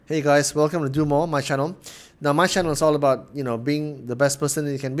Hey guys, welcome to Do More, my channel. Now my channel is all about, being the best person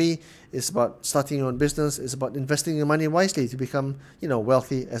that you can be. It's about starting your own business. It's about investing your money wisely to become,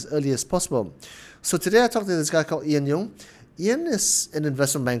 wealthy as early as possible. So today I talked to this guy called Ian Yung. Ian is an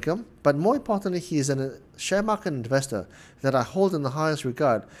investment banker, but more importantly, he is a share market investor that I hold in the highest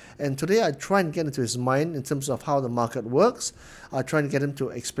regard. And today I try and get into his mind in terms of how the market works. I try and get him to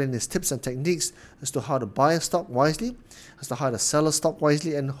explain his tips and techniques as to how to buy a stock wisely, as to how to sell a stock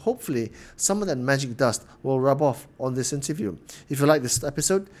wisely, and hopefully some of that magic dust will rub off on this interview. If you like this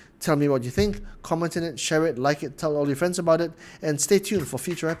episode, tell me what you think, comment on it, share it, like it, tell all your friends about it, and stay tuned for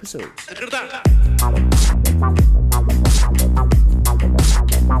future episodes.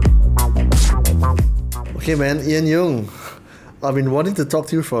 Okay, man, Ian Yung. I've been wanting to talk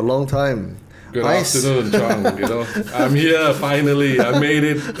to you for a long time. Good afternoon, Chang. I'm here finally. I made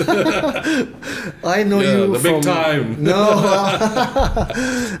it. I know you the from big time. No.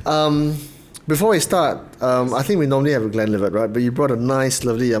 Before we start, I think we normally have a Glenlivet, right? But you brought a nice,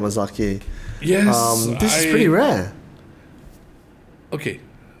 lovely Yamazaki. Yes. This is pretty rare. Okay,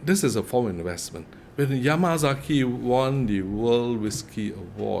 this is a foreign investment. When Yamazaki won the World Whiskey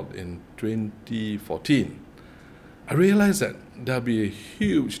Award in 2014, I realized that there'll be a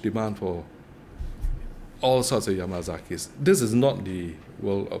huge demand for all sorts of Yamazakis. This is not the,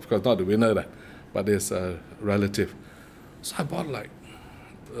 well, of course, not the winner, but it's a relative. So I bought like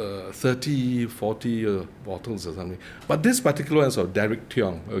 30, 40 bottles or something. But this particular one is of Derek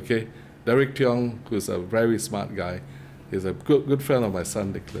Tiong, okay? Derek Tiong, who's a very smart guy. He's a good friend of my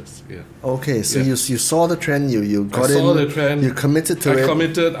son, Nicholas. Yeah. Okay, so you saw the trend, you got in. I saw the trend. You committed to it. I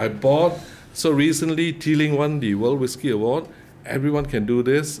committed, I bought. So recently, Teeling won the World Whiskey Award. Everyone can do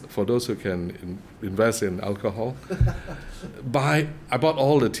this, for those who can invest in alcohol. I bought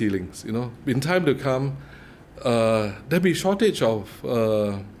all the Teelings, In time to come, there'll be shortage of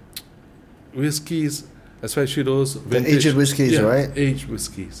whiskies, especially those vintage. The aged whiskies, right? Aged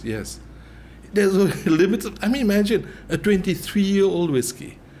whiskies, yes. There's a limited, imagine a 23-year-old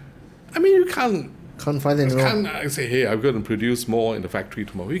whiskey. You can't find it anymore. Can't say, hey, I'm going to produce more in the factory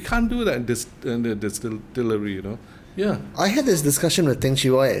tomorrow. You can't do that in the distillery, Yeah. I had this discussion with Teng Chi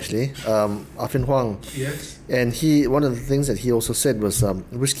Wai actually, Afin Huang. Yes. And one of the things that he also said was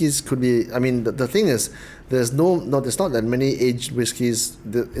whiskeys could be. The thing is, there's not that many aged whiskeys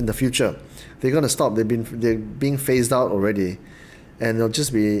in the future. They're going to stop. They're being phased out already, and they'll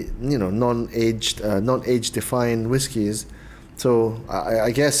just be non-age defined whiskeys. So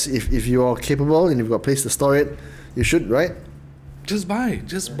I guess if you are capable and you've got a place to store it, you should, right? Just buy.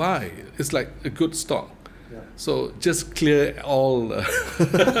 It's like a good stock. So just clear all.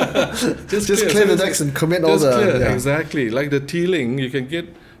 just clear the decks and commit all the. Clear, exactly. Like the Teeling, you can get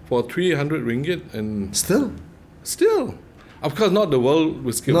for 300 ringgit and. Still. Of course, not the World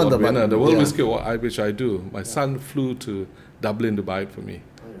Whiskey Award winner. The World yeah. Whiskey Award, which I do. My son flew to Dublin to buy it for me.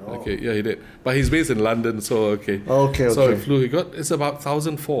 Oh. Okay, yeah, he did. But he's based in London, so okay. Okay. So he flew. It's about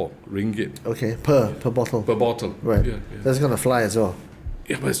 1,004 ringgit. Okay, per bottle. Per bottle. Right. Yeah. That's gonna fly as well.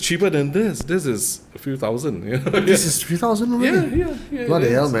 Yeah, but it's cheaper than this. This is a few thousand. This is 3,000 already? Yeah.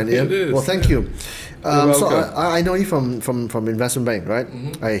 Bloody hell, man. Yeah. It is. Well, thank you. So welcome. I know you from investment bank, right?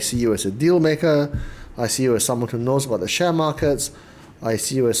 Mm-hmm. I see you as a deal maker. I see you as someone who knows about the share markets. I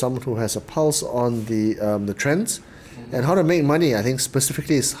see you as someone who has a pulse on the trends. Mm-hmm. And how to make money, I think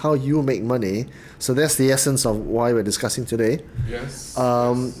specifically is how you make money. So that's the essence of why we're discussing today. Yes.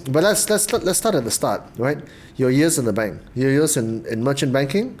 But let's start at the start, right? Your years in the bank, your years in merchant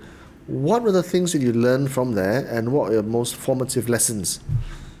banking. What were the things that you learned from there, and what are your most formative lessons?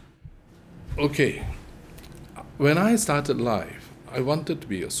 Okay. When I started life, I wanted to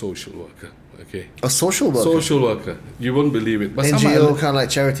be a social worker. Okay. A social worker? Social worker. You won't believe it. But NGO kind of like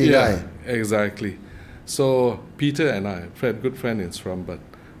charity guy. Exactly. So Peter and I, good friend in Stromberg.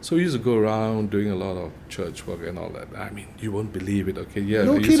 So we used to go around doing a lot of church work and all that. You won't believe it. Okay, yeah,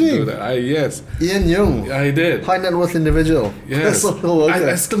 no we kidding. used to do that. Yes. Ian Yung. I did. High net worth individual. Yes. Social worker.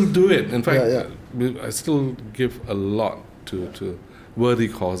 I still do it. In fact, I still give a lot to worthy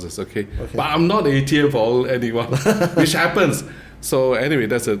causes. Okay. But I'm not ATM for anyone, which happens. So anyway,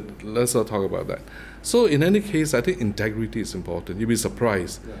 let's not talk about that. So in any case, I think integrity is important. You'll be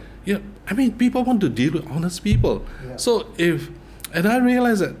surprised. Yeah. People want to deal with honest people. Yeah. So and I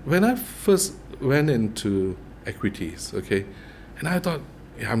realized that when I first went into equities, okay, and I thought,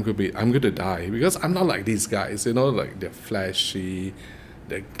 I'm going to die because I'm not like these guys, like they're flashy,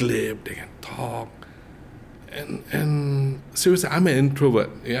 they're glib, they can talk. And seriously, I'm an introvert.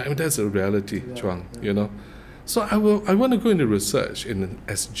 Yeah, that's a reality, Chuang, So I want to go into research in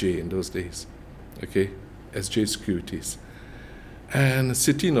SJ in those days, okay, SJ Securities. And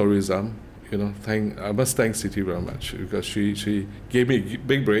Siti Norizam, I must thank Siti very much because she gave me a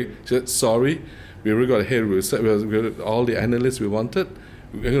big break. She said, sorry, we already got ahead. We all the analysts we wanted,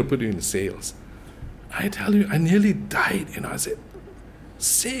 we're going to put you in sales. I tell you, I nearly died. I said,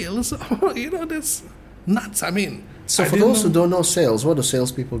 sales? That's nuts. I mean, So for those who don't know sales, what do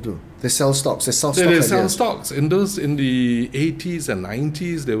salespeople do? They sell stocks. They sell They stock sell ideas. stocks. In the 80s and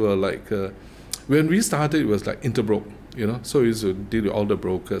 90s, they were like, when we started, it was like Interbroke, So we used to deal with all the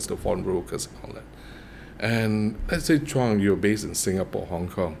brokers, the foreign brokers and all that. And let's say, Chuang, you're based in Singapore, Hong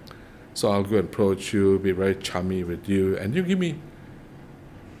Kong. So I'll go and approach you, be very chummy with you, and you give me...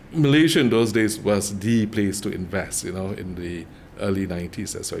 Malaysia in those days was the place to invest, in the early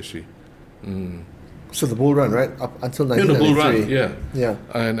 90s especially. So the bull run, right? Up until The bull 1993. run, yeah. Yeah.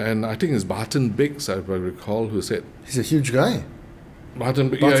 And I think it's Barton Biggs, if I recall, who said... He's a huge guy. Barton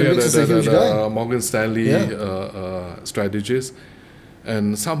Biggs is a huge guy. Morgan Stanley Yeah. strategist.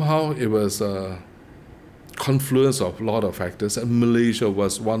 And somehow it was a confluence of a lot of factors, and Malaysia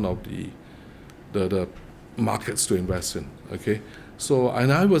was one of the markets to invest in, okay? So,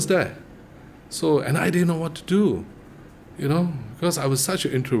 and I was there. So, and I didn't know what to do, because I was such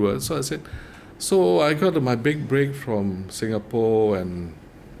an introvert. So I said, so I got my big break from Singapore, and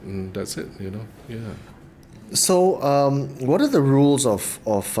that's it, yeah. So what are the rules of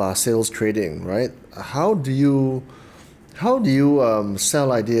sales trading, right? How do you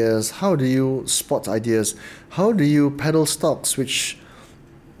sell ideas? How do you spot ideas? How do you peddle stocks which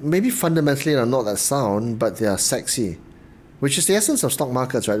maybe fundamentally are not that sound, but they are sexy? Which is the essence of stock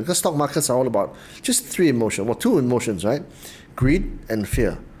markets, right? Because stock markets are all about just two emotions, right? Greed and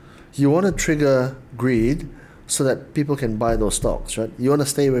fear. You want to trigger greed so that people can buy those stocks, right? You want to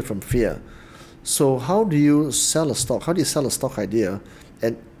stay away from fear. So how do you sell a stock? How do you sell a stock idea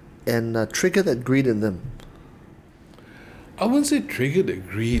and trigger that greed in them? I wouldn't say trigger the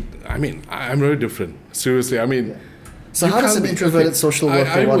greed. I mean, I'm very different. Seriously, I mean... So you how does can't an introverted social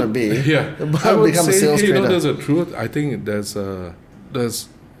worker want to be? Yeah, I would become a say, sales trader? there's a truth. I think there's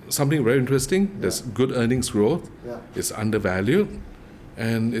something very interesting. There's good earnings growth. Yeah. It's undervalued,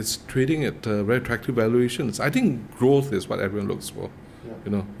 and it's trading at very attractive valuations. I think growth is what everyone looks for.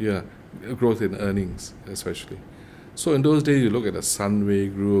 Growth in earnings especially. So in those days, you look at the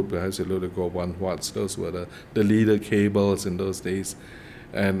Sunway Group, perhaps you look at Guowan Huats. Those were the leader cables in those days.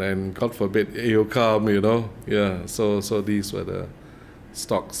 And God forbid, AOCOM, So these were the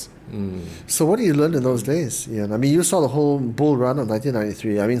stocks. So what did you learn in those days, Ian? I mean, you saw the whole bull run of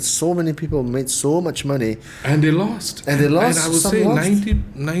 1993. I mean, so many people made so much money. And they lost. And they lost. And I would Some say lost.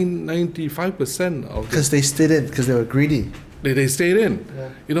 95% of Because they stayed in, because they were greedy. they stayed in.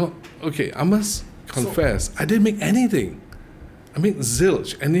 Yeah. Okay, I must confess, I didn't make anything. I mean,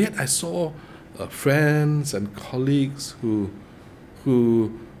 zilch. And yet I saw friends and colleagues who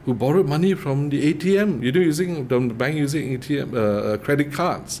borrowed money from the ATM, using the bank using ATM credit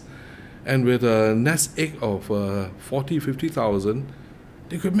cards, and with a nest egg of 50,000,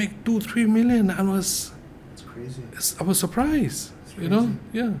 they could make 2-3 million. It's crazy. I was surprised,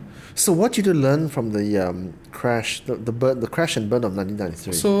 yeah. So what did you learn from the crash, the crash and burn of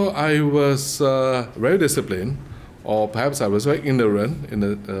 1993? So I was very disciplined, or perhaps I was very ignorant,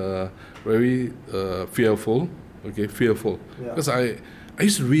 very fearful. Okay, fearful, because I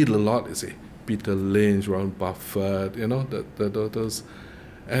used to read a lot. You see, Peter Lynch, Warren Buffett, those,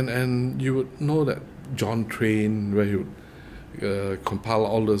 and you would know that John Train, where he would compile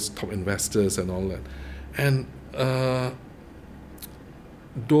all those top investors and all that, and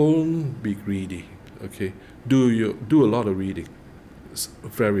don't be greedy. Okay, do a lot of reading. It's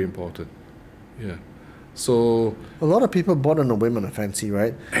very important. Yeah. So a lot of people bought on a whim and a fancy,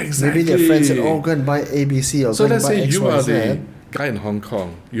 right? Exactly. Maybe their friends said, "Oh, go and buy ABC or so go and let's buy say you are the XYZ." guy in Hong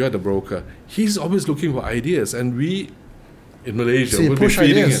Kong. You are the broker. He's always looking for ideas, and we in Malaysia So you would be push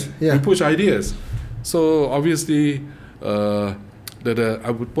feeding ideas. it. Yeah. We push ideas. So obviously, I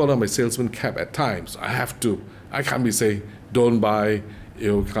would put on my salesman cap at times. I have to. I can't be saying, "Don't buy,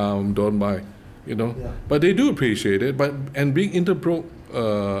 it'll come. Don't buy," Yeah. But they do appreciate it. And being Interbroke,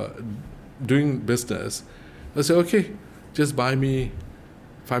 doing business, I say, okay, just buy me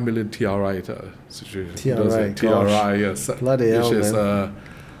 5 million TRI situation. TRI, TRI, yes. Bloody hell, which is man.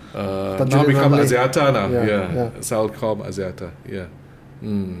 now become Ramli. Axiata now. Yeah. Cellcom, Axiata. Yeah.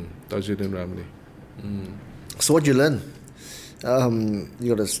 Tajudin Ramli. So what did you learn?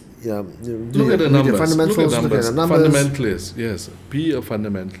 You got to Look at the numbers. fundamentals. Look at the numbers. numbers. Fundamentalist, yes. Be a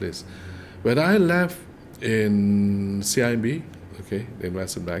fundamentalist. When I left in CIMB, okay, the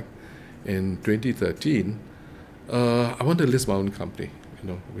investment bank, in 2013, I wanted to list my own company,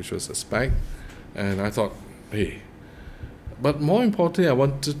 which was a SPAC, and I thought, hey, But more importantly, I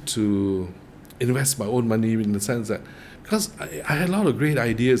wanted to invest my own money in the sense that, because I had a lot of great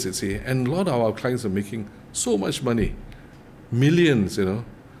ideas, you see, and a lot of our clients are making so much money, millions,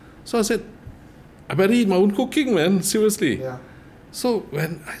 So I said, I better eat my own cooking, man, seriously. Yeah. So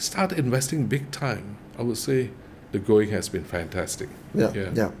when I started investing big time, I would say the going has been fantastic.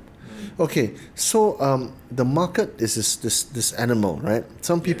 Yeah. Okay, so the market is this animal, right?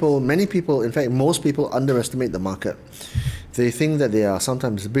 Many people, in fact, most people underestimate the market. They think that they are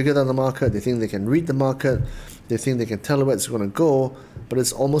sometimes bigger than the market. They think they can read the market. They think they can tell where it's going to go. But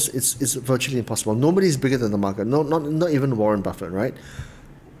it's virtually impossible. Nobody is bigger than the market. No, not even Warren Buffett, right?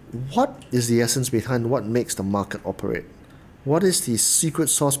 What is the essence behind what makes the market operate? What is the secret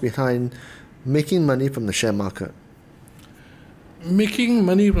sauce behind making money from the share market? Making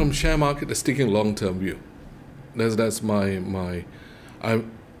money from share market is taking a long-term view. That's my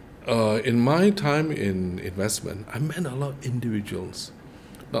in my time in investment, I met a lot of individuals,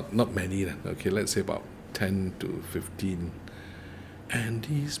 not many then, okay, let's say about 10 to 15. And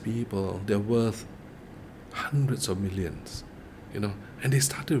these people, they're worth hundreds of millions, and they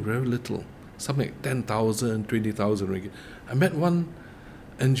started very little, something like 10,000, 20,000 ringgit. I met one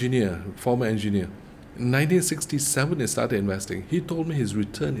former engineer. In 1967, he started investing. He told me his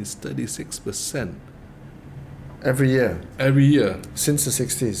return is 36%. Every year? Every year. Since the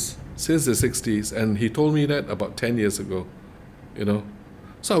 60s? Since the 60s. And he told me that about 10 years ago,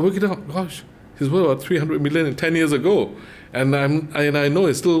 So I worked it out. Gosh, he's worth about 300 million 10 years ago. And I know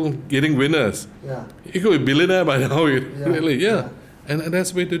he's still getting winners. Yeah. He could be a billionaire by now, really. Yeah. And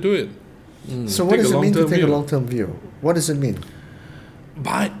that's the way to do it. So what does it mean to take a long-term view? What does it mean?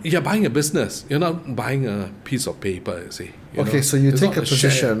 You're buying a business. You're not buying a piece of paper, you see. So you take a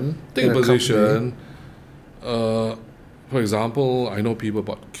position. Take a position. For example, I know people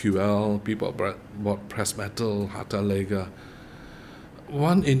bought QL, people bought Press Metal, Harta Lega.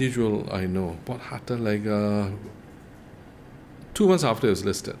 One individual I know bought Harta Lega 2 months after it was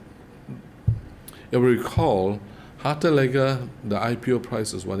listed. You will recall, Harta Lega, the IPO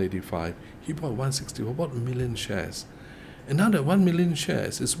price was 185. He bought 160. He bought 1 million shares. And now that 1 million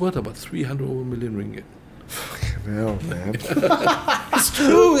shares is worth about 300 million ringgit. Well, man. It's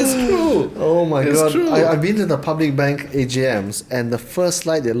true. Oh my God. True. I've been to the public bank AGMs, and the first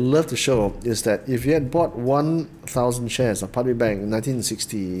slide they love to show is that if you had bought 1,000 shares of public bank in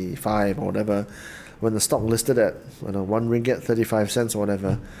 1965 or whatever, when the stock listed at 1 ringgit 35 cents or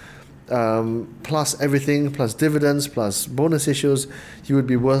whatever, plus everything, plus dividends, plus bonus issues, you would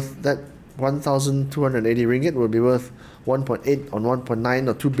be worth that 1,280 ringgit would be worth 1.8 or 1.9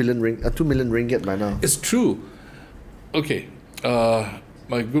 or 2 million ringgit by now. It's true. Okay,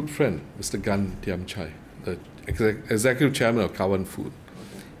 my good friend, Mr. Gan Tiam Chai, the executive chairman of Kawan Food,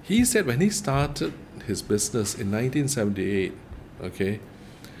 he said when he started his business in 1978,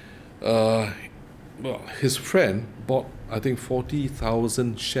 his friend bought, I think,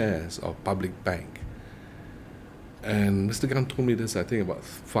 40,000 shares of public bank. And Mr. Gan told me this, I think, about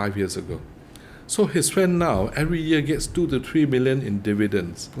 5 years ago. So his friend now, every year gets 2 to 3 million in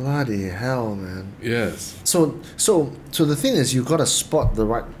dividends. Bloody hell, man. Yes. So the thing is, you got to spot the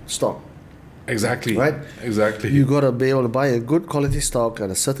right stock. Exactly. Right? Exactly. You got to be able to buy a good quality stock at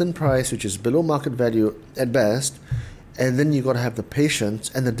a certain price, which is below market value at best. And then you got to have the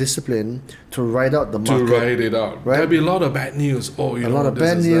patience and the discipline to ride out the market. To ride it out. Right? There'll be a lot of bad news. A lot of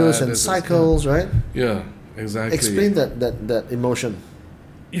bad news and cycles, right? Yeah, exactly. Explain that emotion.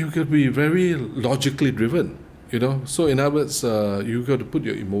 You could be very logically driven, So in other words, you got to put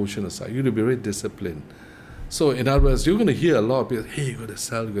your emotion aside. You got to be very disciplined. So in other words, you're going to hear a lot of people, hey, you got to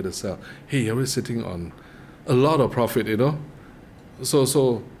sell. Hey, you're always sitting on a lot of profit,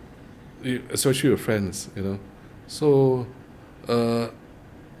 So especially your friends, So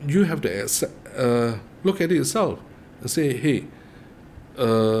you have to look at it yourself and say, hey,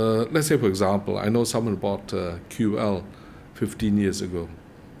 let's say, for example, I know someone bought QL 15 years ago.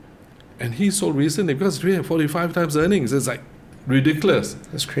 And he sold recently because 345 times earnings. It's like ridiculous.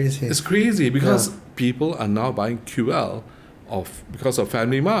 That's crazy. It's crazy because people are now buying QL because of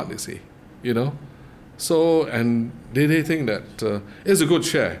Family Mart, you see, So, and they think that it's a good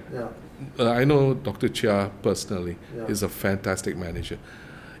share. Yeah. I know Dr. Chia personally. Yeah. He's a fantastic manager.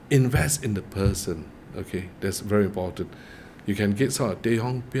 Invest in the person, That's very important. You can get someone like Teh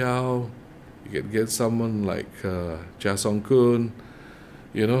Hong Piao. You can get someone like Chia Song Kun,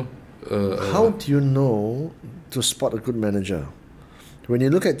 How do you know to spot a good manager? When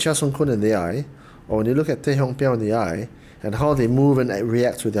you look at Chia Song Kun in the eye, or when you look at Teh Hong Piao in the eye, and how they move and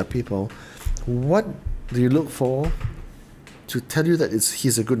react with their people, what do you look for to tell you that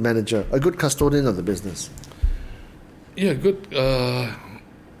he's a good manager, a good custodian of the business? Yeah, good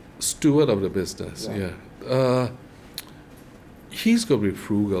steward of the business. Yeah. He's got to be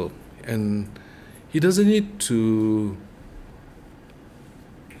frugal, and he doesn't need to.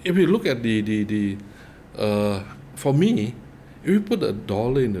 If you look at the for me, if you put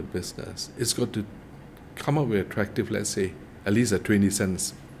 $1 in the business, it's got to come up with attractive, let's say, at least a 20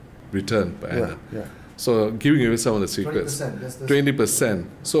 cents return per annum. Yeah. So giving away some of the secrets. 20%. That's 20%.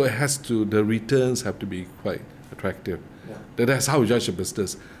 So it has to, the returns have to be quite attractive. Yeah. That's how we judge a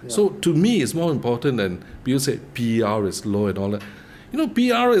business. Yeah. So to me, it's more important than people say PR is low and all that.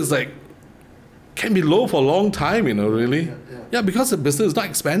 PR is like, can be low for a long time, really. Yeah, because the business is not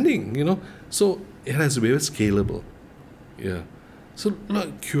expanding, So it has to be very scalable. Yeah. So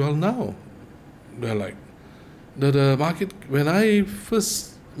look, QL now, they're like, the market, when I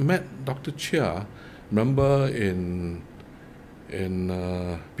first met Dr. Chia, remember in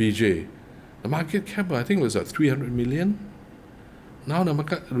PJ, the market cap I think was at 300 million. Now the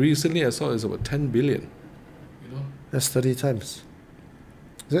market recently I saw is about 10 billion. That's 30 times.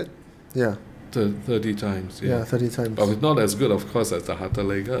 Is it? Yeah. 30 times. Yeah, 30 times. But it's not as good, of course, as the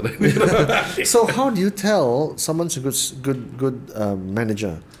Hartalega. So how do you tell someone's a good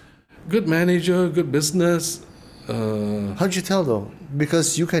manager? Good manager, good business. How do you tell though?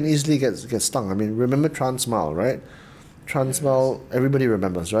 Because you can easily get stung. I mean, remember Transmile, right? Transmile, everybody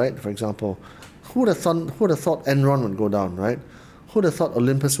remembers, right? For example, who would have thought Enron would go down, right? Who would have thought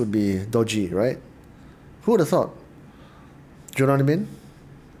Olympus would be dodgy, right? Who would have thought? Do you know what I mean?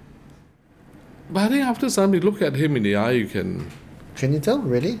 But I think after some, you look at him in the eye, you can. Can you tell,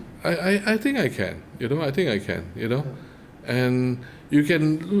 really? I think I can. I think I can. And you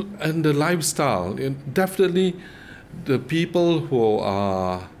can, and the lifestyle. Definitely, the people who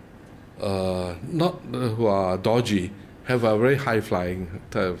are who are dodgy have a very high flying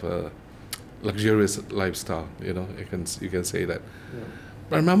type of luxurious lifestyle. You can say that. Yeah.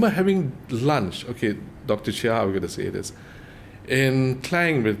 I remember having lunch. Okay, Dr. Chia, I'm going to say this, in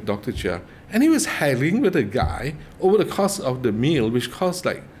Klang with Dr. Chia. And he was haggling with a guy over the cost of the meal, which cost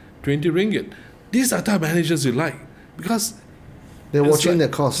like 20 ringgit. These are type managers you like, because they're watching their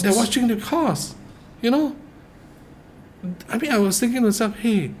costs. They're watching the cost. I mean, I was thinking to myself,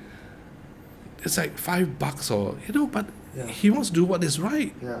 hey, it's like $5 or, but he wants to do what is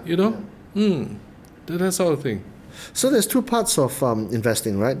right. That sort of thing. So there's two parts of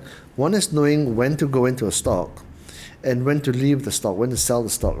investing, right? One is knowing when to go into a stock, and when to leave the stock, when to sell the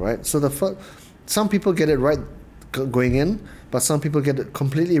stock, right? So some people get it right going in, but some people get it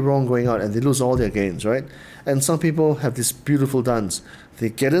completely wrong going out, and they lose all their gains, right? And some people have this beautiful dance. They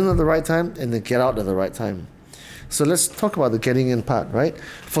get in at the right time, and they get out at the right time. So let's talk about the getting in part, right?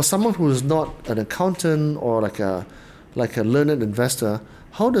 For someone who is not an accountant or like a learned investor,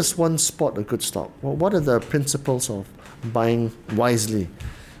 how does one spot a good stock? Well, what are the principles of buying wisely?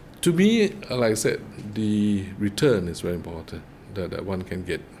 To me, like I said, the return is very important that one can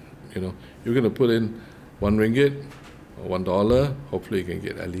get. You're going to put in 1 ringgit or $1, hopefully you can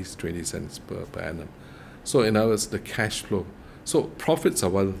get at least 20 cents per annum. So in other words, the cash flow. So profits are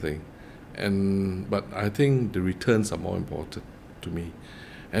one thing, but I think the returns are more important to me.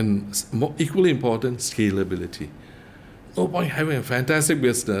 And equally important, scalability. No point having a fantastic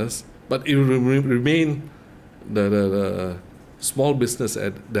business, but it will remain the small business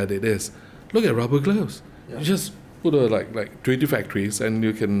that it is. Look at rubber gloves. Yeah. You just put like 20 factories and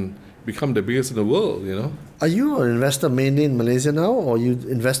you can become the biggest in the world, Are you an investor mainly in Malaysia now, or you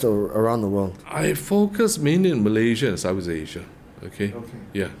invest around the world? I focus mainly in Malaysia and Southeast Asia. Okay.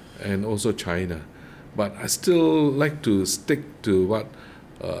 Yeah, and also China. But I still like to stick to what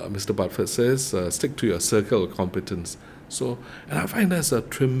Mr. Buffett says, stick to your circle of competence. So, and I find there's a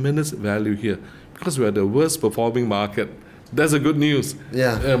tremendous value here because we're the worst performing market. That's a good news.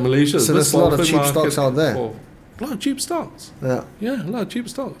 Yeah. Malaysia is so there's a lot of cheap stocks out there. A lot of cheap stocks. Yeah. Yeah, a lot of cheap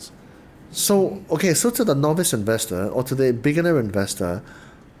stocks. So to the novice investor or to the beginner investor,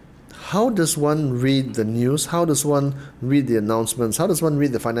 how does one read the news? How does one read the announcements? How does one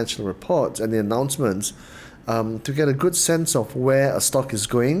read the financial reports and the announcements to get a good sense of where a stock is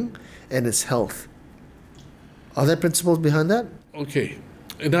going and its health? Are there principles behind that? Okay.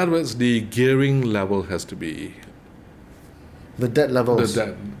 In other words, the gearing level has to be... The debt levels. The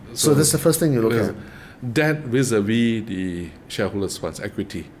debt. So that's the first thing you look at. Debt vis-a-vis the shareholders' funds,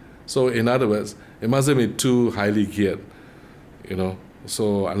 equity. So in other words, it mustn't be too highly geared,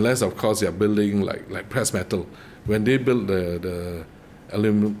 So unless, of course, you're building like press metal. When they built the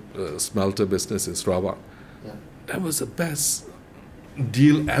aluminum smelter business in Sarawak, that was the best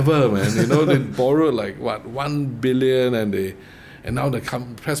deal ever, man. They borrowed 1 billion and now the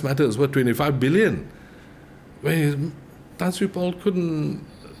press metal is worth 25 billion. When Tan Sri Paul couldn't.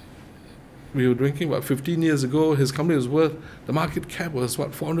 We were drinking about 15 years ago. His company was worth, the market cap was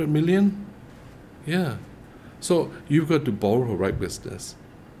what, 400 million? Yeah. So you've got to borrow for right business,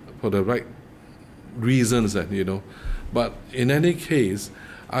 for the right reasons, and But in any case,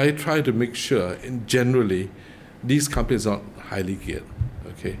 I try to make sure, generally, these companies are highly geared.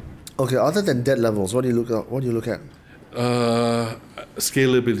 Okay. Okay. Other than debt levels, what do you look at?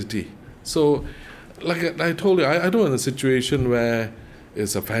 Scalability. So, like I told you, I don't want a situation where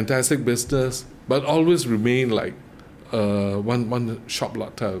it's a fantastic business, but always remain like one shop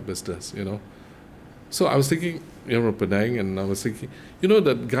lot type of business, So I was thinking, Penang, and I was thinking,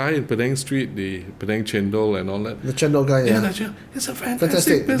 that guy in Penang Street, the Penang Chendol and all that. The Chendol guy, yeah. It's a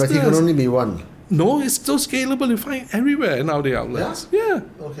fantastic business. But he can only be one. No, it's so scalable. You find everywhere now the outlets. Yeah.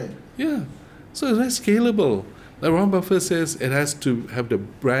 Okay. Yeah. So it's very scalable. Like Warren Buffett says, it has to have the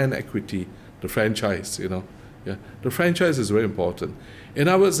brand equity, the franchise, Yeah. The franchise is very important. In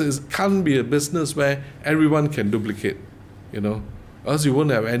other words, it can't be a business where everyone can duplicate, else you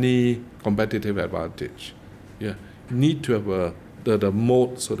won't have any competitive advantage. Yeah. You need to have the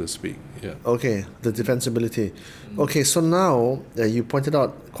moat, so to speak. Yeah. Okay, the defensibility. Okay, so now you pointed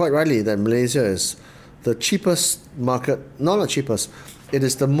out quite rightly that Malaysia is the cheapest market, not the cheapest, it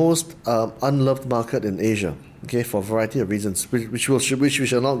is the most unloved market in Asia. Okay, for a variety of reasons, which we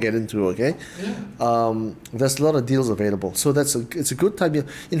shall not get into. Okay, there's a lot of deals available, so it's a good time.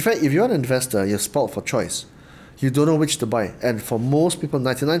 In fact, if you're an investor, you're spoiled for choice. You don't know which to buy, and for most people,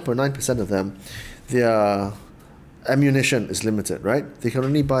 99.9% of them, their ammunition is limited. Right? They can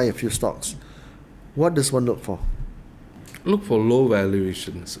only buy a few stocks. What does one look for? Look for low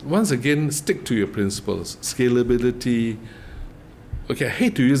valuations. Once again, stick to your principles. Scalability. Okay, I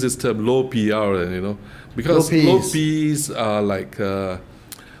hate to use this term, low PR, because low Ps are like, but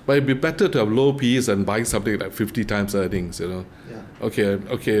it'd be better to have low Ps than buying something like 50 times earnings, Yeah. Okay,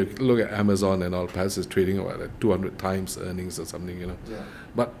 look at Amazon and all, perhaps it's trading about like 200 times earnings or something, Yeah.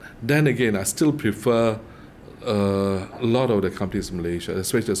 But then again, I still prefer a lot of the companies in Malaysia,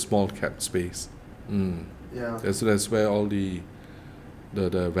 especially the small cap space. Yeah. That's where all the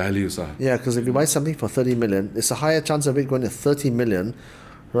values are. Yeah, because if you buy something for 30 million, it's a higher chance of it going to 30 million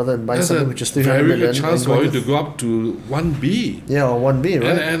rather than buying There's something which is 300 million. There's a very good chance for it to go up to 1B. Yeah, or 1B,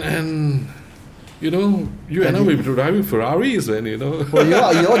 right? And you and I will be driving Ferraris then, Well,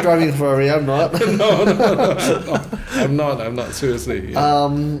 you're driving Ferrari, I'm not. No, I'm not, seriously. Yeah.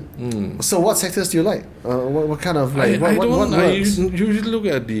 So what sectors do you like? What kind of, I works? usually look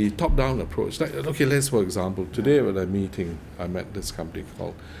at the top-down approach. Like, okay, let's, for example, today at a meeting, I met this company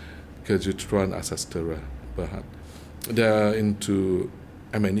called Kejutran Asastera Berhad. They're into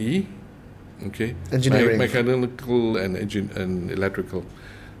M&E, okay? Engineering. Mechanical and electrical.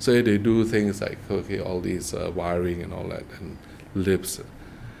 So they do things like, all these wiring and all that, and lifts.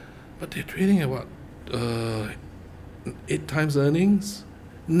 But they're trading at what? 8 times earnings?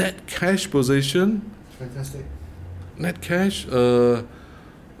 Net cash position? Fantastic. Net cash?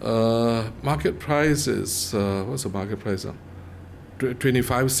 Market price is, what's the market price now?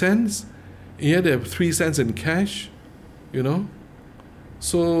 25 cents? Yeah, they have 3 cents in cash,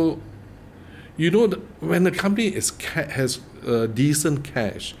 So, that when the company has decent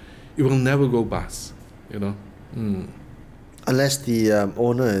cash, it will never go bust, Unless the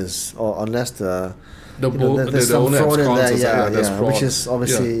owner is, or unless there's the some owner fraud in there, fraud. which is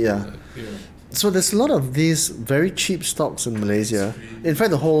obviously, So there's a lot of these very cheap stocks in Malaysia. In fact,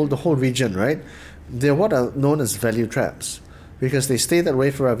 the whole region, right? They're what are known as value traps, because they stay that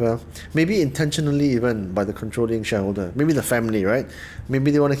way forever, maybe intentionally even by the controlling shareholder, maybe the family, right?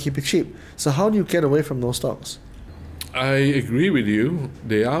 Maybe they want to keep it cheap. So how do you get away from those stocks? I agree with you.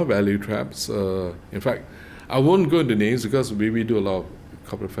 They are value traps. In fact, I won't go into names because we do a lot of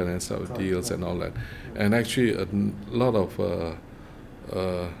corporate finance deals and all that. And actually, a lot of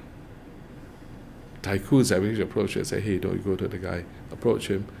tycoons have actually approached and say, hey, don't you go to the guy, approach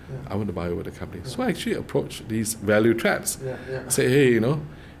him. I want to buy over the company. So I actually approach these value traps. Say, hey,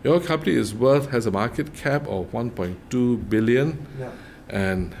 your company has a market cap of 1.2 billion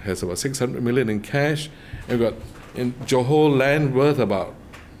and has about 600 million in cash. And we've got in Johor land worth about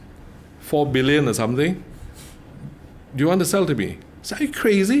 4 billion or something. Do you want to sell to me? So are you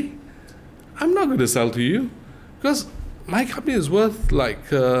crazy? I'm not going to sell to you because my company is worth like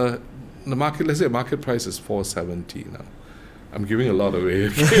the market. Let's say the market price is 470 now. I'm giving a lot away.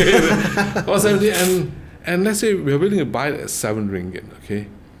 470, and let's say we're willing to buy it at 7 ringgit. Okay,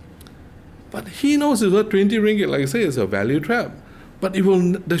 but he knows it's worth 20 ringgit. Like I say, it's a value trap. But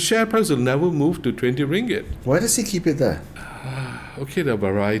the share price will never move to 20 ringgit. Why does he keep it there? Okay, there are a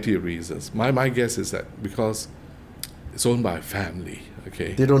variety of reasons. My guess is that because It's owned by a family.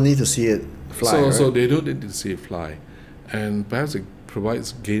 Okay. They don't need to see it fly. So right? they don't need to see it fly, and perhaps it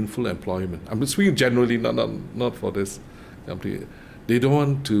provides gainful employment. I'm speaking generally, not for this company. They don't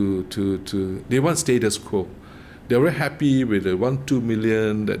want to they want status quo. They're very happy with the 1-2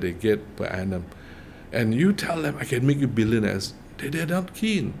 million that they get per annum, and you tell them I can make you billionaires. They're not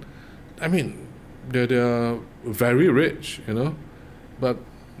keen. I mean, they're very rich, but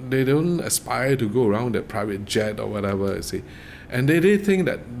they don't aspire to go around that private jet or whatever, you see. And they think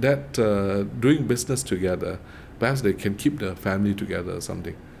that doing business together, perhaps they can keep the family together or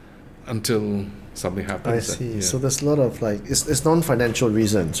something until something I happens. see. Yeah. So there's a lot of it's non-financial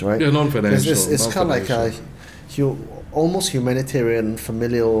reasons, right? Yeah, non-financial. It's kind of like almost humanitarian,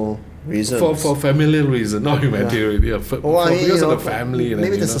 familial reasons. For familial reason, not humanitarian. Yeah, because of the family.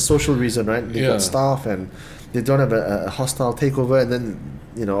 Maybe there's a social reason, right? They got staff and they don't have a hostile takeover, and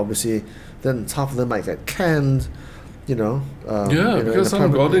then obviously then half of them might get canned. Because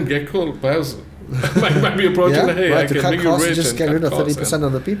some golden gecko perhaps might be approaching. Hey, I can make you rich just and get rid of 30%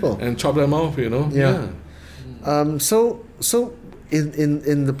 of the people and chop them off. So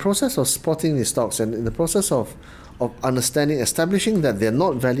in the process of spotting these stocks and in the process of understanding, establishing that they're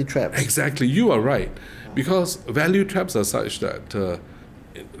not value traps. Exactly, you are right, because value traps are such that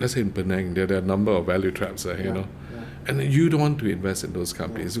let's say in Penang there are a number of value traps there, and you don't want to invest in those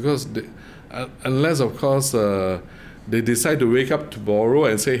companies because unless of course they decide to wake up tomorrow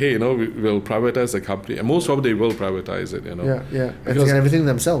and say, hey, we'll privatize the company, and most probably they will privatize it, and get everything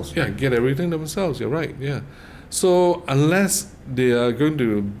themselves. Get everything themselves. You're right. So unless they are going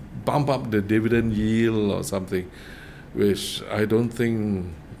to bump up the dividend yield or something, which I don't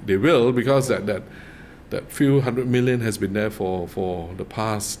think they will, because that few 100 million has been there for the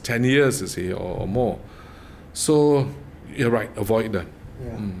past 10 years, you see, or more. So you're right, avoid them.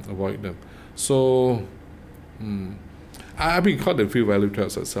 Avoid them. So I've been caught in a few value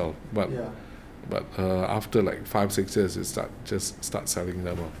traps myself, but after like 5-6 years, you start selling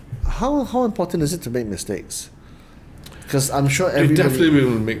them off. How important is it to make mistakes? Because I'm sure everybody... You definitely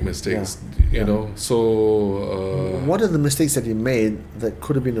will make mistakes, So... what are the mistakes that you made that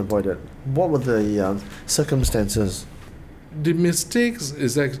could have been avoided? What were the circumstances? The mistakes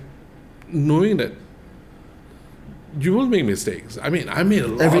is like knowing that you will make mistakes. I mean, I made a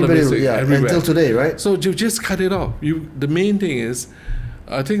lot of mistakes everywhere. Until today, right? So you just cut it off. The main thing is,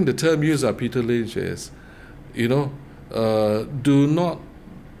 I think the term used by Peter Lynch is, do not...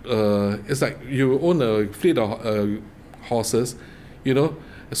 it's like you own a fleet of horses,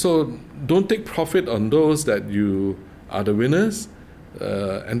 so don't take profit on those that you are the winners,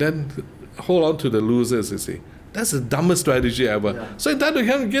 and then hold on to the losers, you see. That's the dumbest strategy ever. So in that you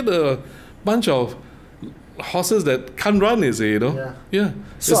can get a bunch of horses that can't run, you see,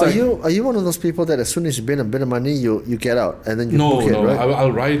 So are you one of those people that as soon as you win a bit of money, you get out and then you book it, right?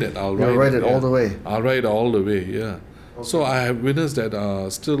 I'll ride it. I'll ride it all the way. I'll ride it all the way, Okay. So I have winners that are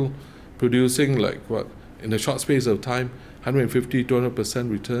still producing in a short space of time,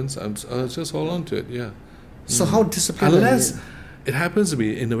 150-200% returns. I'm just hold on to it, So how disciplined? Unless it happens to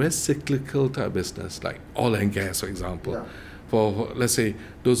be in a very cyclical type business, like oil and gas, for example. For let's say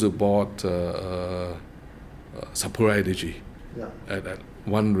those who bought Sapura Energy at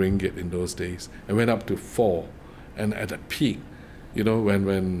 1 ringgit in those days and went up to 4, and at the peak,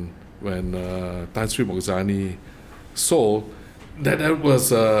 when Tan Sri Mokhzani sold, that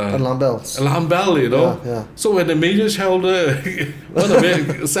was alarm bells. Alarm bell, So when the major shareholder one of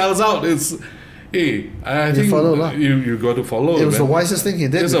it sells out, it's I think you got to follow. It was the wisest thing he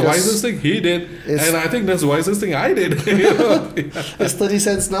did. It's the wisest thing he did, and I think that's the wisest thing I did. It's 30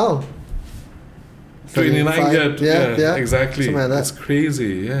 cents now. 29, exactly. Something like that. It's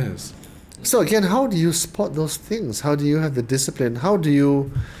crazy, yes. So again, how do you spot those things? How do you have the discipline? How do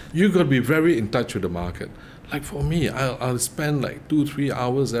you... You got to be very in touch with the market. Like for me, I'll spend like 2-3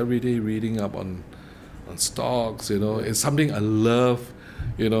 hours every day reading up on stocks. It's something I love.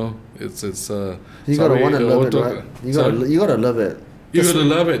 It's you gotta want to love it, right? You gotta love it. You gotta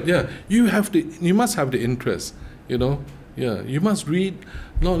love it. Yeah, you must have the interest. You must read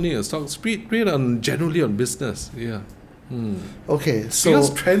not only on stocks, read on generally on business. Okay, so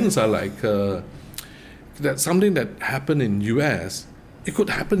because trends are like that's something that happened in US, it could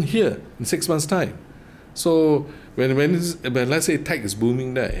happen here in 6 months' time. So when let's say tech is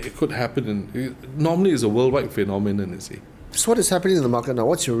booming there, it could happen. Normally, it's a worldwide phenomenon. You see. So what is happening in the market now?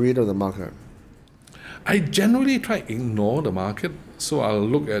 What's your read of the market? I generally try to ignore the market, so I'll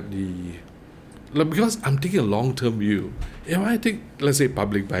look at because I'm taking a long-term view. If I take, let's say,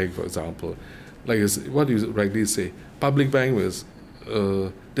 public bank, for example, like what you rightly say, public bank was,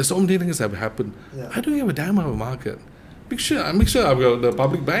 there's so many things that have happened. I don't give a damn about the market. make sure I've got the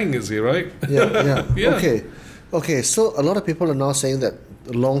public bank, is here, right? Yeah. Yeah. Okay. So a lot of people are now saying that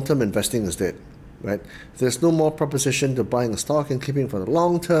long-term investing is dead, right? There's no more proposition to buying a stock and keeping for the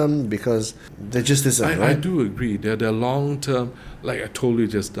long term because there just isn't, I right? do agree. They're long term. Like I told you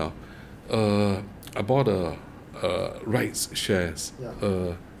just now, I bought a rights shares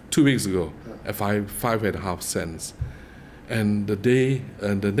 2 weeks ago at 5.5 cents, and the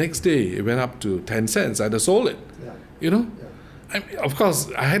next day it went up to 10 cents. I just sold it. You know, of course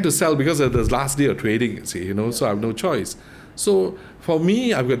I had to sell because of the last day of trading. You see, so I have no choice. So for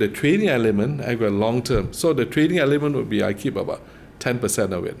me, I've got the trading element, I've got long term. So the trading element would be I keep about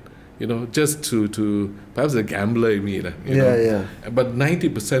 10% of it, just to perhaps a gambler in me. You know? But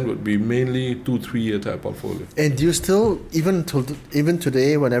 90% would be mainly 2-3 year type portfolio. And do you still, even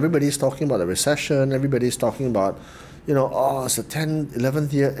today, when everybody's talking about the recession, everybody's talking about, it's the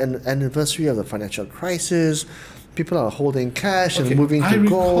 11th year anniversary of the financial crisis, people are holding cash and moving to gold. I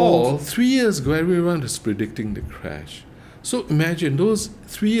recall 3 years ago, everyone was predicting the crash. So imagine those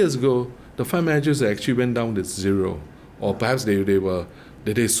 3 years ago, the fund managers actually went down to zero, or perhaps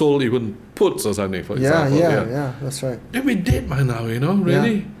they sold even puts or something, for example. Yeah, that's right. They'd be dead by now,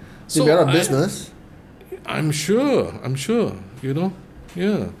 really. Yeah. So they're out of business. I'm sure,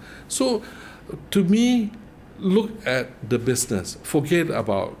 yeah. So to me, look at the business. Forget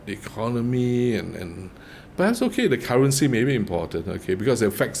about the economy and perhaps, the currency may be important, because it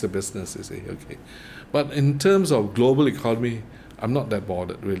affects the business, you see, But in terms of global economy, I'm not that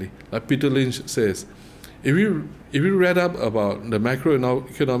bothered, really. Like Peter Lynch says, if you read up about the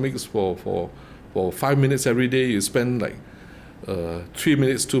macroeconomics for 5 minutes every day, you spend like 3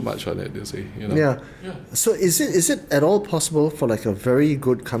 minutes too much on it, you see. Yeah. So is it at all possible for like a very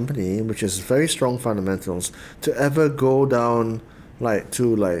good company, which has very strong fundamentals, to ever go down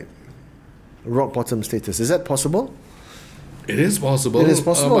to rock bottom status? Is that possible? It is possible. It is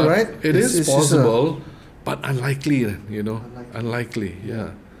possible, right? It is possible, but unlikely, Unlikely,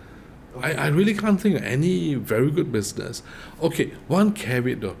 yeah. I really can't think of any very good business. Okay, one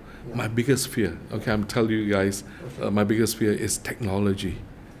caveat though. My biggest fear, I'm telling you guys, my biggest fear is technology.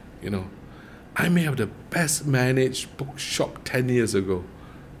 I may have the best managed bookshop 10 years ago,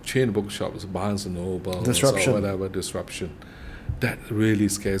 chain bookshops, Barnes & Noble, disruption. or whatever, disruption. That really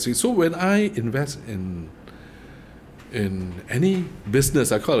scares me. So when I invest in any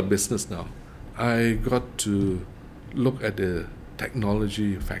business, I call it business now, I got to look at the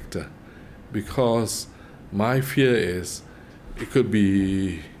technology factor, because my fear is it could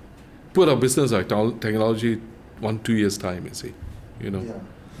be put our business like technology 1-2 years time, you see,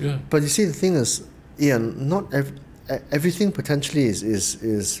 Yeah. But you see, the thing is, Ian, not everything potentially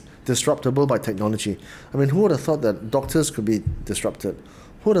is disruptable by technology. I mean, who would have thought that doctors could be disrupted?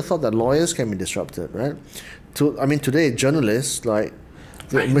 Who would have thought that lawyers can be disrupted, right? Today, journalists,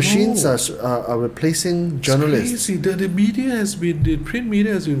 machines are replacing journalists. It's crazy. The media the print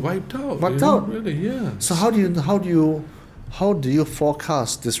media has been wiped out. Really, yeah. So how do you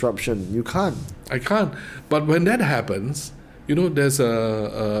forecast disruption? You can't. I can't. But when that happens, there's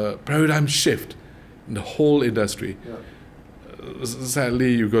a paradigm shift in the whole industry.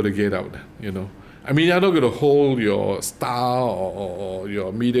 Sadly, you got to get out. I mean, you're not going to hold your star or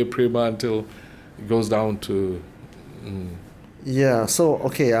your media prima until it goes down to. Yeah. So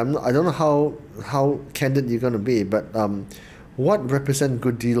I don't know how candid you're going to be, but what represent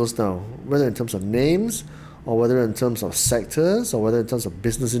good deals now? Whether in terms of names, or whether in terms of sectors, or whether in terms of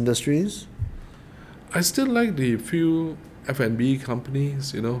business industries. I still like the few F&B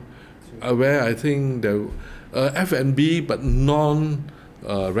companies, where I think the F&B but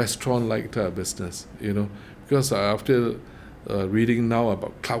non-restaurant like business, because after reading now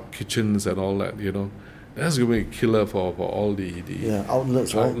about cloud kitchens and all that, that's going to be a killer for all the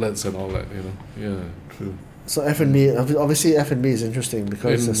outlets, outlets and all that, Yeah, true. So F&B, obviously F&B is interesting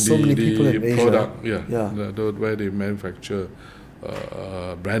because there's so many people in Asia. Product, where they manufacture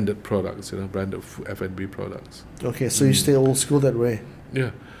branded products, branded F&B products. Okay, so you stay old school that way.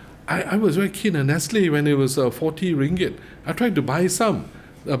 Yeah. I was very keen on Nestle when it was 40 ringgit. I tried to buy some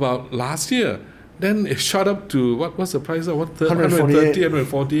about last year. Then it shot up to, what was the price of 130,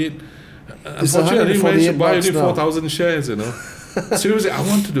 148. Unfortunately, I didn't manage to buy only 4,000 shares, Seriously, I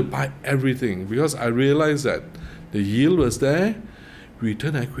wanted to buy everything because I realized that the yield was there.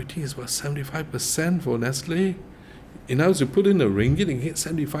 Return equity is about 75% for Nestle. Now, you put in a ringgit and get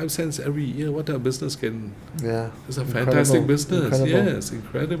 75 cents every year. What a business can... Yeah. It's a fantastic business. Incredible. Yes,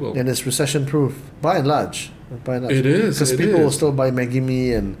 incredible. And it's recession-proof, by and large. It is. Because people will still buy Maggi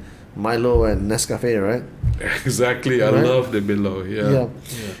Mee and Milo and Nescafe, right? Exactly. I love the below. Yeah.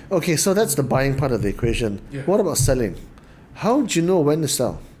 Okay, so that's the buying part of the equation. Yeah. What about selling? How do you know when to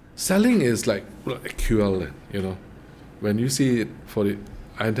sell? Selling is like QL, when you see it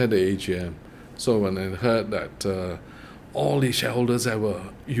I attended the AGM, so when I heard that all the shareholders that were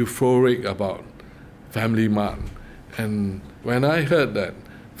euphoric about Family Mart, and when I heard that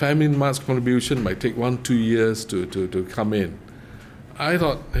Family Mart's contribution might take 1-2 years to come in, I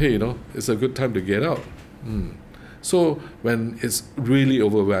thought, hey, it's a good time to get out. So when it's really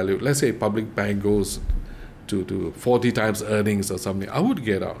overvalued, let's say a public bank goes to 40 times earnings or something, I would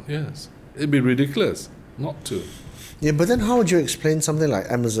get out, yes. It'd be ridiculous not to. Yeah, but then how would you explain something like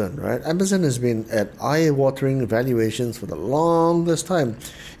Amazon, right? Amazon has been at eye-watering valuations for the longest time.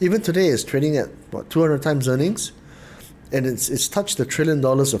 Even today, it's trading at, 200 times earnings? And it's touched $1 trillion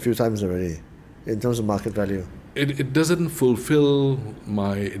a few times already in terms of market value. It doesn't fulfill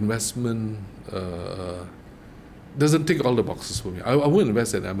my investment, doesn't tick all the boxes for me. I wouldn't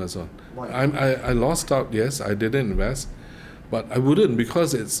invest in Amazon. Why? I lost out, yes, I didn't invest, but I wouldn't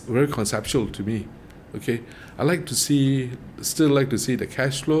because it's very conceptual to me. Okay, still like to see the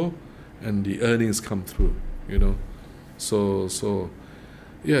cash flow and the earnings come through, So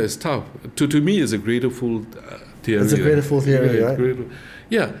yeah, it's tough. To me, it's a greater fool theory. It's a greater fool theory, right?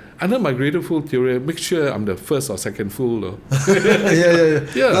 Yeah, under my greater fool theory, make sure I'm the first or second fool, though.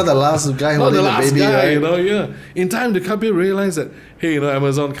 Yeah. Not the last guy Not holding the last baby, guy, right? Yeah. In time, the company realize that, hey,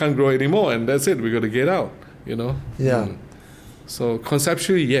 Amazon can't grow anymore, and that's it. We got to get out, Yeah. So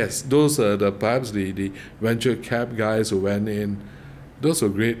conceptually, yes, those are perhaps the venture cap guys who went in. Those were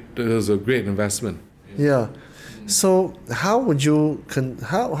great. Those were great investment. Yeah. So how would you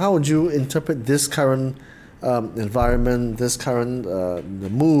interpret this current environment, this current the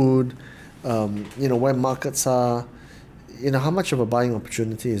mood, where markets are? How much of a buying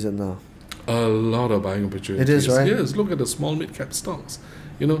opportunity is it now? A lot of buying opportunities. It is, right? Yes. Look at the small mid-cap stocks.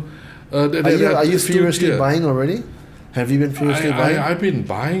 Are you furiously buying already? Have you been furiously buying? I've been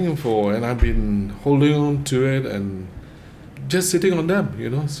buying and I've been holding on to it and just sitting on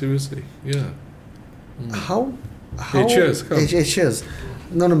them, seriously. Yeah. How? Hey, cheers. Come. Hey, cheers.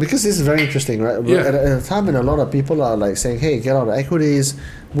 No, because this is very interesting, right? Yeah. At a time when a lot of people are like saying, hey, get out of equities,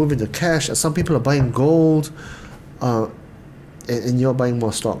 move into cash. Some people are buying gold, and you're buying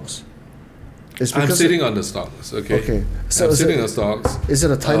more stocks. I'm sitting on the stocks, okay? Okay. So I'm sitting on stocks. Is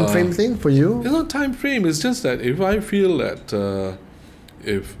it a time frame thing for you? It's not time frame. It's just that if I feel that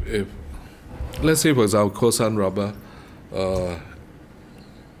if let's say, for example, Kosan Rubber,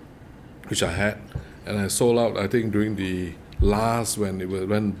 which I had, and I sold out, I think, during the last when it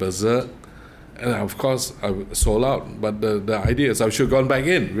went berserk, and of course I sold out. But the idea is I should have gone back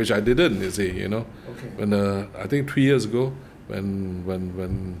in, which I didn't. You see, Okay. When I think 3 years ago, when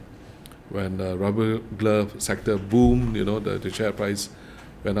the rubber glove sector boomed, the share price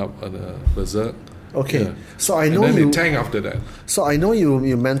went up on a berserk. Okay, Yeah. so I know and then you. it tanked after that. So I know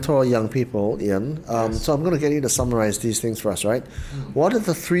you mentor young people, Ian. So I'm going to get you to summarize these things for us, right? What are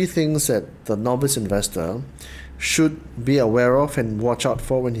the 3 things that the novice investor should be aware of and watch out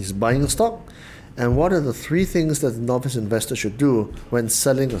for when he's buying a stock? And what are the 3 things that the novice investor should do when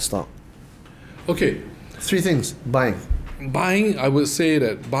selling a stock? Okay. 3 things. Buying. Buying, I would say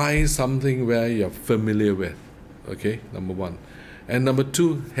that buy something where you're familiar with, okay, number 1. And number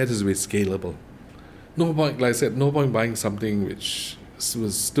 2, has to be scalable. No point, like I said, no point buying something which will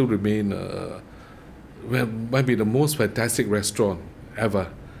still remain, might be the most fantastic restaurant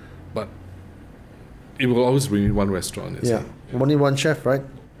ever, but it will always remain one restaurant. Yeah. Only one chef, right?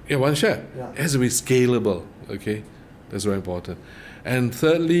 Yeah, one chef. Yeah. It has to be scalable, okay? That's very important. And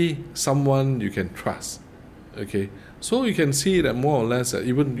thirdly, someone you can trust, okay? So you can see that more or less,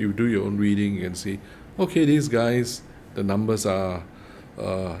 even you do your own reading, you can see, okay, these guys, the numbers are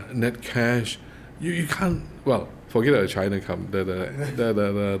net cash. You can't, well, forget the China come,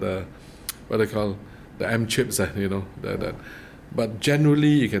 the what they call, the M chips, but generally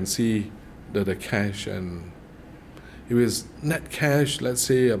you can see the cash, and if it's net cash, let's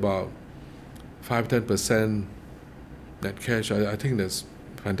say about 5-10% net cash, I think that's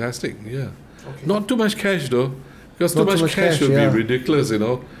fantastic, yeah. Okay. Not too much cash though. Because too much cash would be ridiculous, I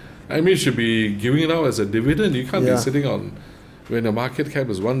mean, you should be giving it out as a dividend. You can't be sitting on, when the market cap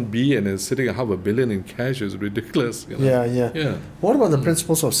is 1 B and then sitting at $500 million in cash is ridiculous. Yeah. What about the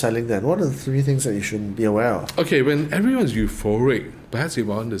principles of selling then? What are the 3 things that you should be aware of? Okay, when everyone's euphoric, perhaps you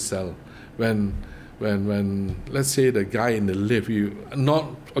want to sell. When let's say the guy in the lift,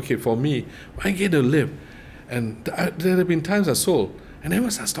 for me, I get the lift, and there have been times I sold, and everyone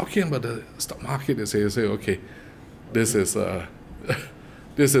starts talking about the stock market. They say, okay, this is a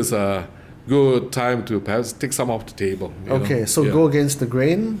good time to perhaps take some off the table. Go against the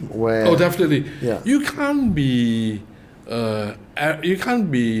grain. Oh, definitely. Yeah. You can't be you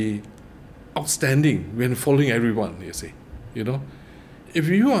can't be outstanding when following everyone, you see. You know, if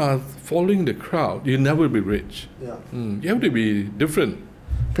you are following the crowd, you'll never be rich. Yeah. You have to be different.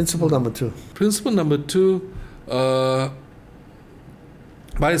 Principle number 2. Principle number 2,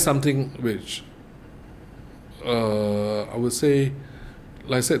 buy something which I would say,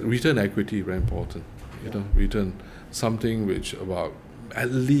 like I said, return equity, very important. You know, return something which about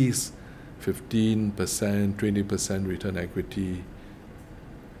at least 15%, 20% return equity.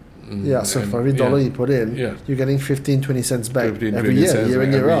 So for every dollar you put in, you're getting 15-20 cents back 15, every year, cents year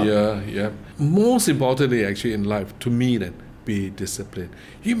in, year out. Yeah. Most importantly, actually, in life, to me, then, be disciplined.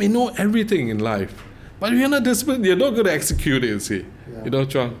 You may know everything in life, but if you're not disciplined, you're not going to execute it, you see. Yeah. You know,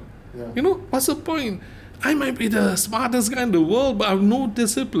 John? Yeah. You know, what's the point? I might be the smartest guy in the world, but I have no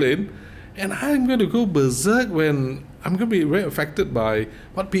discipline, and I'm going to go berserk when I'm going to be very affected by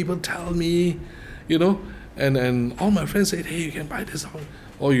what people tell me, you know, and all my friends say, hey, you can buy this house,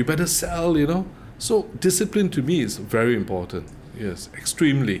 or you better sell, you know. So discipline to me is very important. Yes,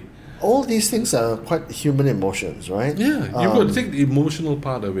 extremely. All these things are quite human emotions, right? Yeah, you've got to take the emotional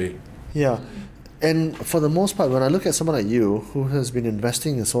part away. Yeah. And for the most part, when I look at someone like you who has been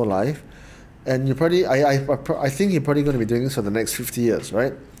investing his whole life, and you probably, I think you're probably going to be doing this for the next 50 years,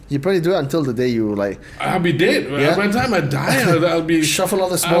 right? You probably do it until the day you I'll be dead. Yeah. By the time I die, I'll be... Shuffle all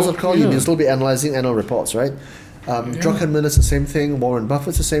the smalls of call, you'll still be analysing annual reports, right? Druckenmiller's the same thing, Warren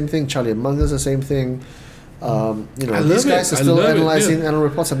Buffett's the same thing, Charlie Munger's the same thing. These guys are still analysing annual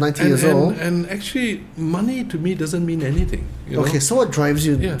reports at 90 years old. And actually, money to me doesn't mean anything. Okay, so what drives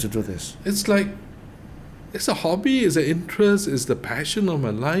you to do this? It's like, it's a hobby, it's an interest, it's the passion of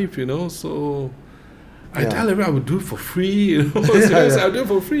my life, you know, so... I tell everyone I would do it for free, you know. I'll do it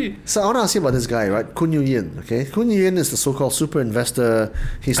for free. So I want to ask you about this guy, right? Kun Yu Yin, okay? Kun Yu Yin is the so-called super investor.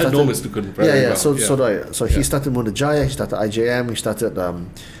 He started, I know Mr. Kun very well. So do I. So he started Mudajaya, he started IJM, he started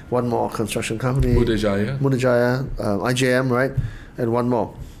one more construction company. Mudajaya, IJM, right? And one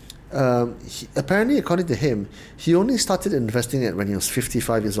more. Apparently, according to him, he only started investing when he was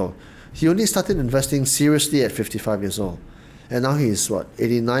 55 years old. He only started investing seriously at 55 years old. And now he's,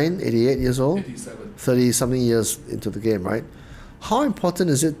 89, 88 years old? 87. 30-something years into the game, right? How important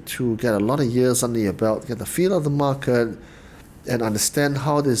is it to get a lot of years under your belt, get the feel of the market, and understand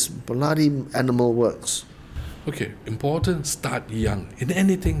how this bloody animal works? Okay, important, start young. In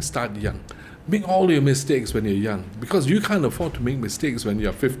anything, start young. Make all your mistakes when you're young, because you can't afford to make mistakes when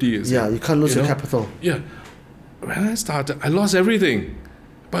you're 50 years young. Yeah, you can't lose your capital. Yeah. When I started, I lost everything.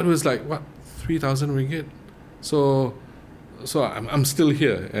 But it was like, 3,000 ringgit? So I'm still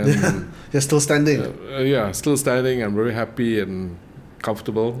here. And you're still standing. Still standing. I'm very happy and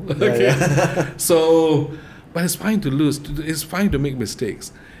comfortable. So, but it's fine to lose. It's fine to make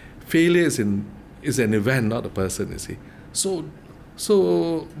mistakes. Failure is an event, not a person, you see. So,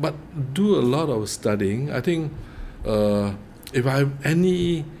 but do a lot of studying. I think if I have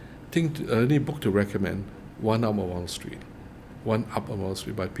any book to recommend, One Up on Wall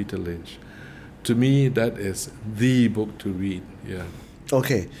Street by Peter Lynch. To me, that is the book to read. Yeah.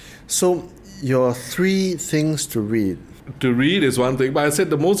 Okay, so your 3 things to read. To read is one thing, but I said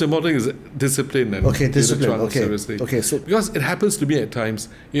the most important thing is discipline. And discipline. Seriously. Okay, so because it happens to me at times,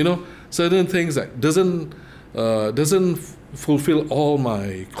 you know, certain things that doesn't fulfill all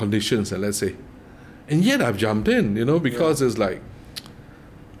my conditions, let's say, and yet I've jumped in, you know, because it's like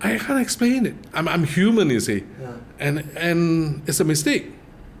I can't explain it. I'm human, you see, and it's a mistake,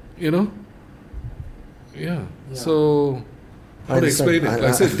 you know. Yeah. So how to explain it? Like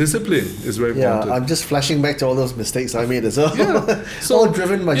I said, discipline is very important. Yeah, I'm just flashing back to all those mistakes I made as well. Yeah. So all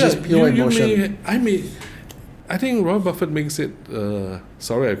driven by just pure emotion. I think Warren Buffett makes it.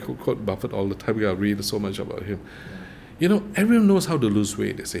 Sorry, I quote Buffett all the time because I read so much about him. You know, everyone knows how to lose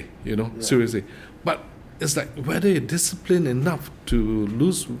weight. They say, you know, seriously, but it's like whether you're disciplined enough to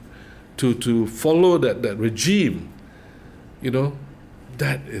lose, to follow that regime. You know,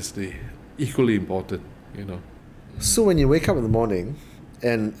 that is the equally important. You know. So when you wake up in the morning,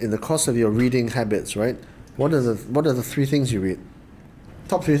 and in the course of your reading habits, right? What are the 3 things you read?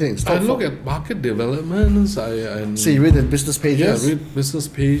 Top 3 things. I look at market developments. So you read the business pages? Yeah, I read business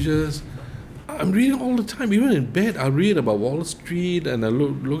pages. I'm reading all the time. Even in bed, I read about Wall Street and I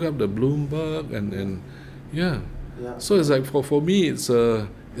look up the Bloomberg and yeah. So it's like for me, it's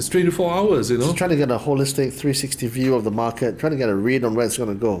 24 hours. You know. Just trying to get a holistic 360 view of the market. Trying to get a read on where it's going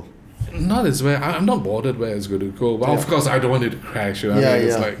to go. Not as where I'm not bothered where it's going to go. But of course, I don't want it to crash. You know?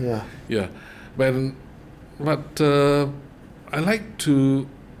 But I like to.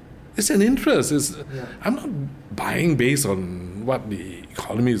 It's an interest. I'm not buying based on what the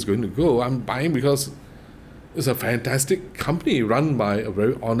economy is going to go. I'm buying because It's a fantastic company run by a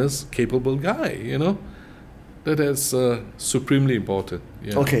very honest, capable guy, That is supremely important.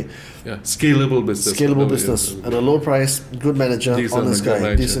 Yeah. Okay. Yeah. Scalable business. Scalable business at a low price, good manager, Decent honest guy,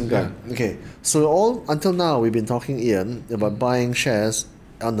 manager, decent guy. yeah. Okay. So all until now we've been talking, Ian, about buying shares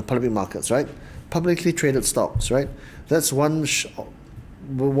on the public markets, right? Publicly traded stocks, right? That's one.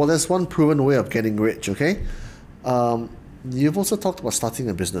 That's one proven way of getting rich. Okay. You've also talked about starting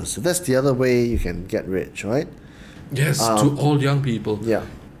a business. So that's the other way you can get rich, right? Yes, to all young people. Yeah.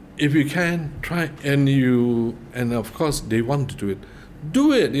 If you can, try, and of course they want to do it.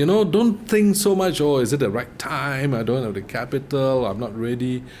 Do it, Don't think so much, is it the right time? I don't have the capital, I'm not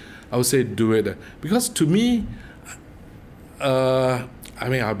ready. I would say do it. Because to me,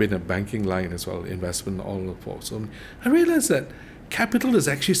 I've been in banking line as well, investment all for. So I realized that capital is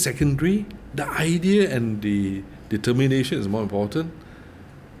actually secondary. The idea and the determination is more important.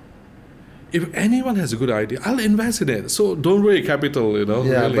 If anyone has a good idea, I'll invest in it. So don't worry capital,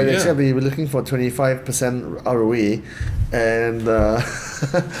 Yeah, really. but except we're looking for 25% ROE and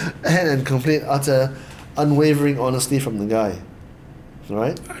and complete utter unwavering honesty from the guy,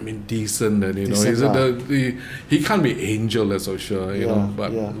 right? I mean, decent, and Decent, he can't be angel, that's for sure,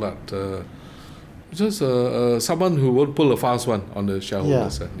 but just someone who would pull a fast one on the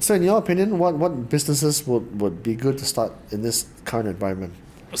shareholders. So in your opinion, what businesses would be good to start in this current environment?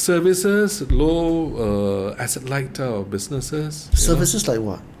 Services, low asset light type of businesses. Services like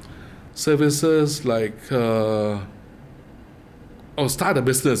what? Services like start a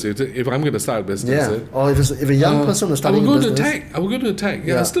business. If I'm going to start a business, or if a young person is starting a business, I will go to tech.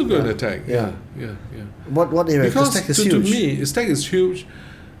 Yeah, I still go to tech. Yeah. What area? Because tech is huge. To me, tech is huge.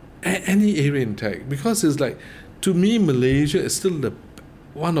 Any area in tech, because it's like, to me, Malaysia is still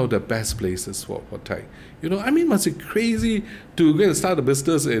one of the best places for tech. Must be crazy to go and start a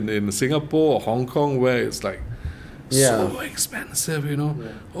business in Singapore or Hong Kong, where it's like so expensive.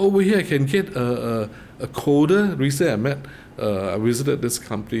 Over here I can get a coder. Recently I visited this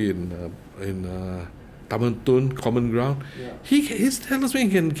company in Taman Tun, Common Ground. He tells me he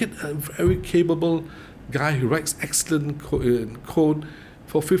can get a very capable guy who writes excellent code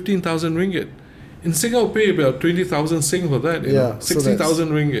for 15,000 ringgit. In Singapore, pay about 20,000 Sing for that. 60,000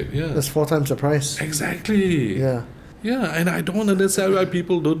 ringgit. Yeah, that's 4 times the price. Exactly. Yeah, and I don't understand why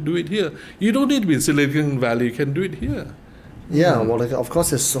people don't do it here. You don't need to be in Silicon Valley. You can do it here. Yeah, well, of course,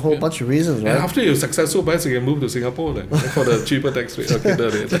 there's a whole bunch of reasons, right? And after you're successful, perhaps you can move to Singapore then for the cheaper tax rate.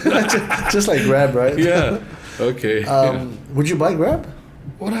 Okay, just like Grab, right? Yeah. Okay. Would you buy Grab?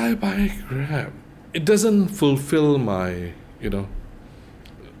 Would I buy Grab? It doesn't fulfill my,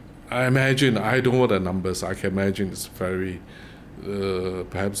 I imagine, I don't know the numbers. I can imagine it's very,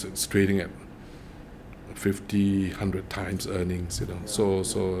 perhaps it's trading at 50, 100 times earnings,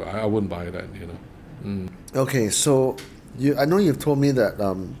 So I wouldn't buy that, Okay, so I know you've told me that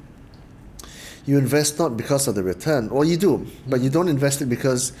you invest not because of the return, or you do, but you don't invest it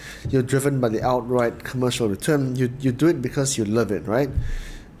because you're driven by the outright commercial return. You do it because you love it, right?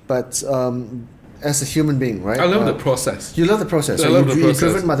 But as a human being, right? I love the process. You love the process. You're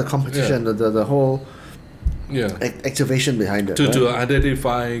driven by the competition, the whole activation behind it. To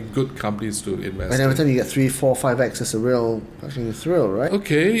identify good companies to invest and every time you get 3, 4, 5x, it's a real fucking thrill, right?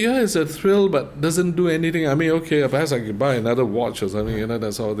 Okay, it's a thrill, but doesn't do anything. I mean, okay, perhaps I could buy another watch or something,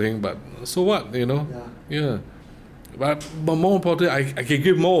 that sort of thing, but so what, Yeah. But more important, I can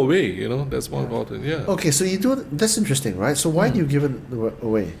give more away, that's more important, Okay, so you do it, that's interesting, right? So why do you give it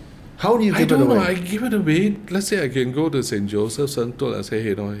away? How do you give it away? I don't know. I give it away. Let's say I can go to St. Joseph Sentul and say,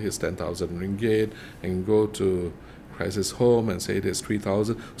 here's 10,000 ringgit, and go to Crisis Home and say there's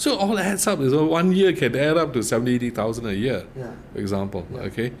 3,000. So all adds up. 1 year can add up to 70,000, 80,000 a year, for example.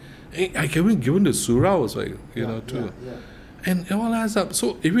 Okay, I can be given the surau, too. And it all adds up.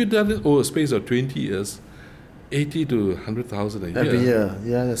 So if you done it over a space of 20 years, 80 to 100,000 a year. Every year,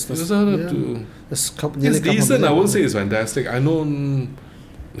 that's it's decent. I won't say it's fantastic. I know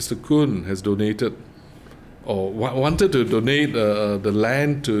Mr. Kun has donated, or wanted to donate the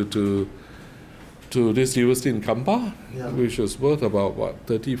land to this university in Kampar, which was worth about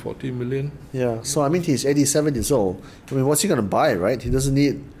 30, 40 million. Yeah. So I mean, he's 87 years old. I mean, what's he gonna buy, right? He doesn't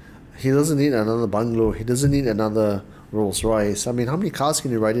need another bungalow. He doesn't need another Rolls Royce. I mean, how many cars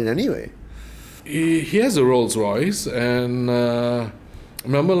can he ride in anyway? He has a Rolls Royce, and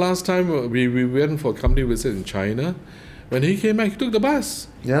remember last time we went for a company visit in China. When he came back, he took the bus.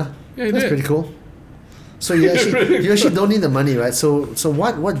 Yeah, he that's did. pretty cool. So you actually don't need the money, right? So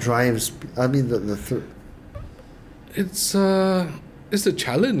what drives? I mean, it's a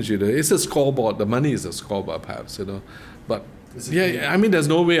challenge, It's a scoreboard. The money is a scoreboard, perhaps, But I mean, there's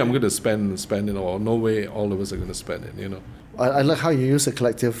no way I'm going to spend it, or no way all of us are going to spend it, you know. I like how you use a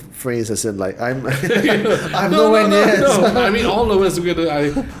collective phrase as in like I'm I'm nowhere near it. No. I mean, all of us are going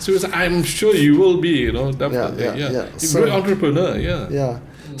to. Seriously, I'm sure you will be. You know, definitely. Yeah. You're a great entrepreneur. Yeah. Yeah.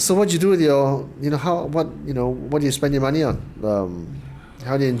 So what do you do with your, what do you spend your money on?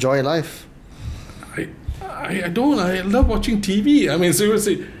 How do you enjoy life? I don't. I love watching TV. I mean,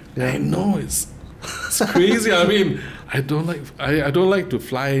 seriously. Yeah. I know it's crazy. I mean, I don't like to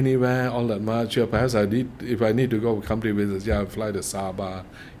fly anywhere all that much. Yeah, perhaps if I need to go company visits, I fly to Sabah,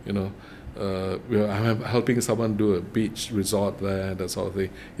 you know. I'm helping someone do a beach resort there, that sort of thing.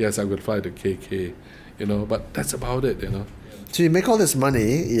 Yes, I would fly to KK, you know, but that's about it, you know. So you make all this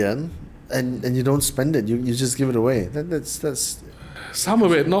money, Ian, and you don't spend it. You just give it away. That's some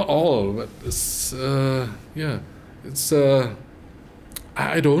of it, not all, but it's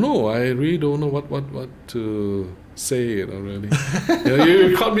I don't know. I really don't know what to say, you know, really.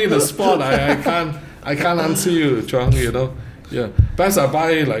 You caught me in the spot. I can't answer you, Chuang, you know. Yeah. Perhaps I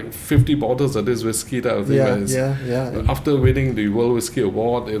buy like 50 bottles of this whiskey type of thing. Yeah. After winning the World Whiskey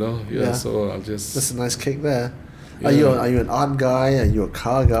Award, you know. Yeah. So I'll just. That's a nice cake there. Yeah. Are you an art guy? Are you a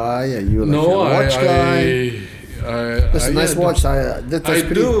car guy? Are you like a watch guy? That's a nice watch. I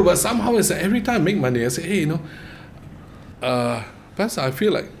do, but somehow it's like every time I make money, I say, hey, you know, perhaps I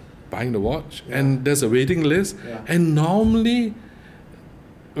feel like buying the watch, and there's a waiting list, and normally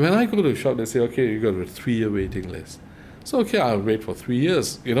when I go to a shop, they say, okay, you got a 3-year waiting list. So okay, I'll wait for 3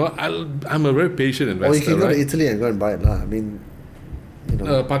 years. You know, I'm a very patient investor. Or you can go right? to Italy and go and buy it, I mean, you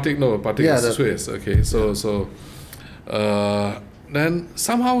know. Patek is Swiss. Okay, so then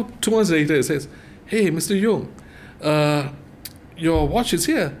somehow 2 months later it says, hey, Mr. Yung, your watch is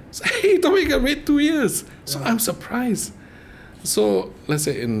here. So, hey, don't make it wait 2 years. So I'm surprised. So let's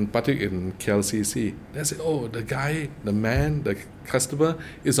say in Patek in KLCC, they say, oh, the customer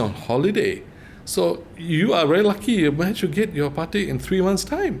is on holiday. So you are very lucky. You managed to get your Patek in 3 months'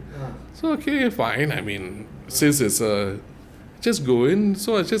 time. Yeah. So okay, fine. I mean, since it's just go in.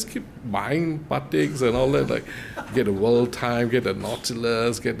 So I just keep buying Pateks and all that. Like get a World Time, get a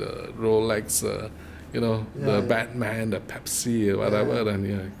Nautilus, get a Rolex. The Batman, the Pepsi, whatever. And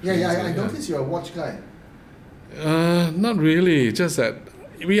I noticed you're a watch guy. Not really. Just that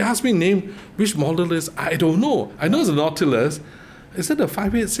we asked me name which model is. I don't know. I know it's a Nautilus. Is it a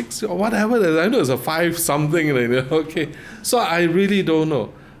 586 or whatever? I know it's a 5 something. Okay, so I really don't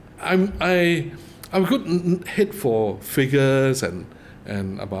know. I'm a good hit for figures and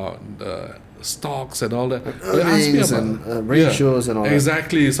about stocks and all that. Earnings and ratios and all that.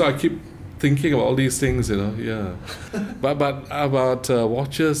 Exactly. So I keep thinking about all these things. Yeah. but about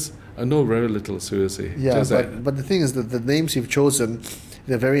watches, I know very little, seriously. Yeah, but the thing is that the names you've chosen,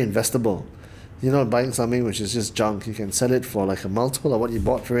 they're very investable. You're not buying something which is just junk. You can sell it for like a multiple of what you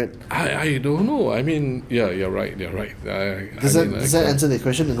bought for it. I don't know. I mean, you're right. Does that answer the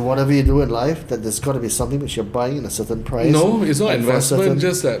question? In whatever you do in life, that there's got to be something which you're buying in a certain price? No, it's not investment.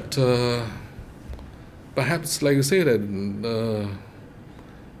 Just that perhaps, like you say, that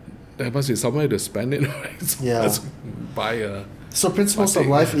there must be somewhere to spend it. Right? So let's buy a. So principles of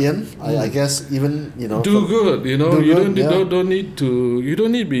life, Ian. I guess even do good. You don't need to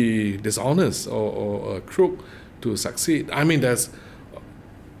be dishonest or a crook to succeed. I mean that's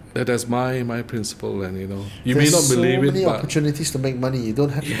my principle, and you may not believe it. There's so many opportunities to make money. You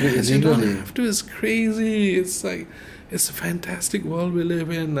don't have to do it illegally. You don't have to. It's crazy. It's like it's a fantastic world we live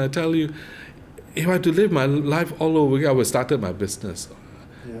in. I tell you, if I had to live my life all over again, I would have started my business.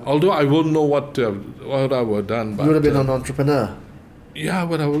 Yeah. Although I wouldn't know what I would have done. But, you would have been an entrepreneur. Yeah,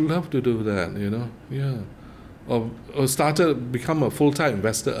 but I would love to do that, Yeah. Or become a full-time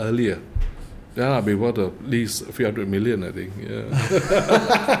investor earlier. Then I'll be worth at least a few $100 million, I think. Yeah.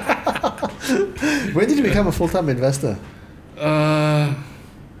 When did you become a full-time investor? A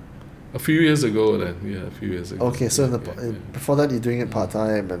few years ago then. Yeah, a few years ago. Okay, so before that you're doing it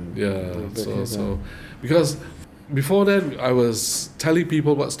part-time and... Yeah, so because before that I was telling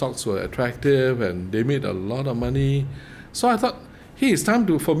people what stocks were attractive and they made a lot of money. So I thought, hey, it's time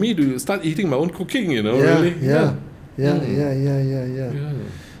for me to start eating my own cooking, really. Yeah.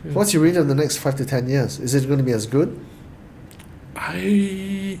 What's your read of the next 5 to 10 years? Is it going to be as good?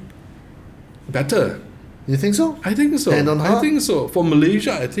 Better. You think so? I think so. And on how? I think so. For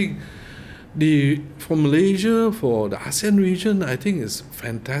Malaysia, I think for the ASEAN region, I think it's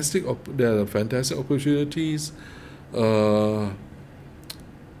fantastic. There are fantastic opportunities.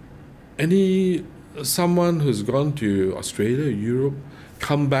 Someone who's gone to Australia, Europe,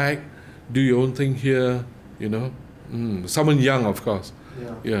 come back, do your own thing here, Someone young, of course.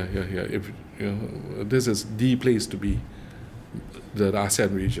 Yeah. If this is the place to be. the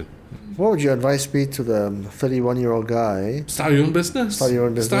ASEAN region. What would your advice be to the 31-year-old guy? Start your own business. Start your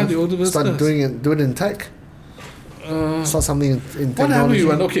own business. Start your own business. Start do it in tech. Start something in technology. Whatever you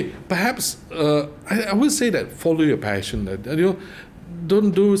want. Okay, perhaps I would say that follow your passion.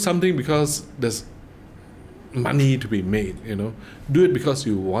 Don't do something because there's money to be made. Do it because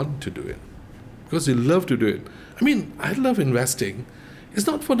you want to do it, because you love to do it. I mean, I love investing. It's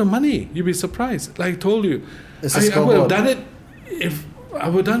not for the money. You'd be surprised. Like I told you, I would have done it if I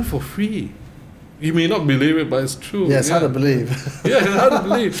would have done it for free. You may not believe it, but it's true. Yeah, it's hard to believe. Yeah, it's hard to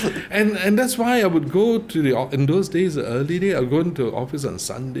believe. And that's why I would go to in those days, the early day, I would go into the office on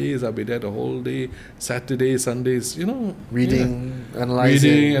Sundays. I'd be there the whole day, Saturdays, Sundays, Reading,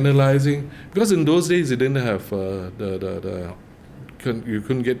 analyzing. Because in those days, you didn't have you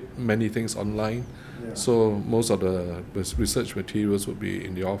couldn't get many things online. Yeah. So most of the research materials would be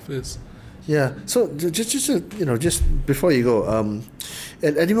in the office. Yeah. So just before you go,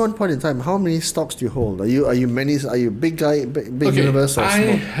 at any one point in time, how many stocks do you hold? Are you big guy, big universe or small?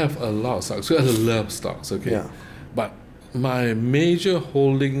 I have a lot of stocks. I love stocks. Okay. Yeah. But my major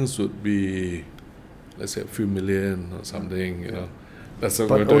holdings would be, let's say, a few million or something. That's what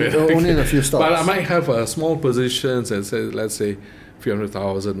we're doing. Only in a few stocks. But I might have small positions and let's say, a few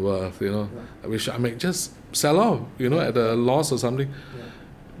 100,000 worth. Which I might just sell off. At a loss or something. Yeah.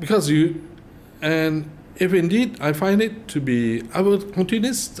 Because and if indeed I find it to be, I will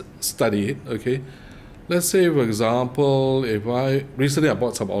continue to study it, okay? Let's say, for example, recently I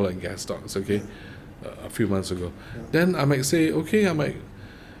bought some oil and gas stocks, okay, a few months ago. Yeah. Then I might say, okay, and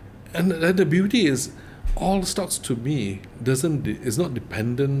then the beauty is, all stocks to me is not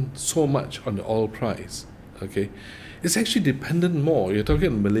dependent so much on the oil price, okay? It's actually dependent more, you're talking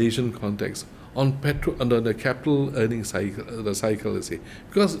in Malaysian context, on the capital earning cycle, the cycle, let's say.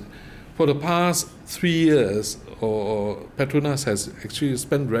 Because for the past 3 years, Petronas has actually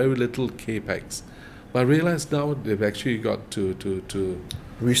spent very little capex. But I realize now they've actually got to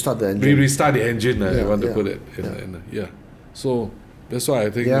restart the engine. Restart the engine, I want to put it. So that's why I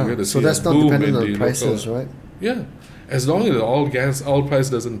think we're going to see that's not dependent on prices, right? Yeah. As long as the oil price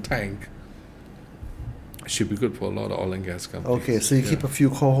doesn't tank, it should be good for a lot of oil and gas companies. Okay, so you keep a few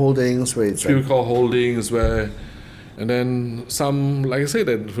core holdings where it's core holdings where, and then some, like I said,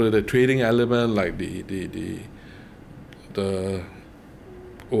 that for the trading element, like the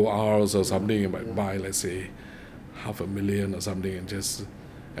ORs or something, you might buy, let's say, 500,000 or something,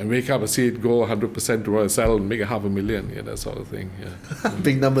 and wake up and see it go 100% to sell and make $500,000, that sort of thing. Yeah.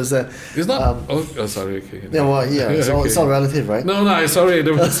 Big numbers there. It's not. Sorry. Okay. Yeah, well, it's all relative, right? No. Sorry, I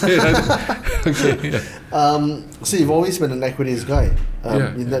didn't say that. Okay. Yeah. So you've always been an equities guy.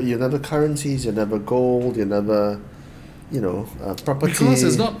 You're never currencies. You're never gold. You're never, property. Because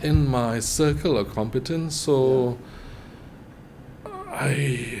it's not in my circle of competence. So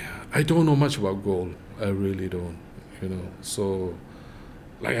I don't know much about gold. I really don't. So.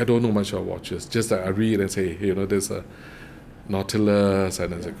 Like, I don't know much about watches. Just that I read and say, there's a Nautilus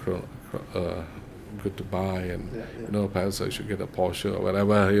and there's a good to buy, and perhaps I should get a Porsche or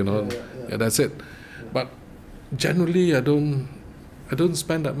whatever. And that's it. But generally, I don't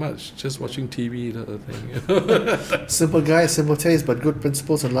spend that much just watching TV, that thing. Simple guy, simple taste, but good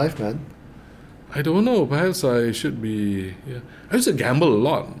principles in life, man. I don't know. Perhaps I should be. Yeah. I used to gamble a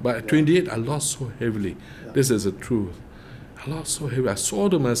lot, but at 28, I lost so heavily. Yeah. This is the truth. I lost so heavy. I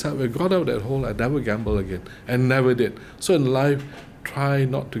swore to myself, I got out that hole, I'd never gamble again. And never did. So in life, try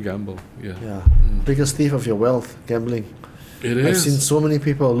not to gamble. Yeah. Biggest thief of your wealth, gambling. It is. I've seen so many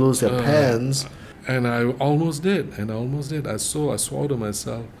people lose their pants. And I almost did. I swore to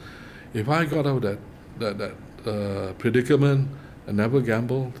myself, if I got out that predicament, I never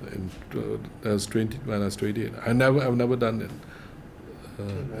gambled. When I was 28. I've never done it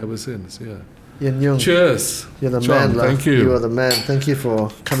ever since. Yeah. Yen Yung. Cheers. You're the John, man, love. Thank you. You are the man. Thank you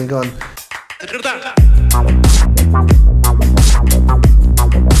for coming on.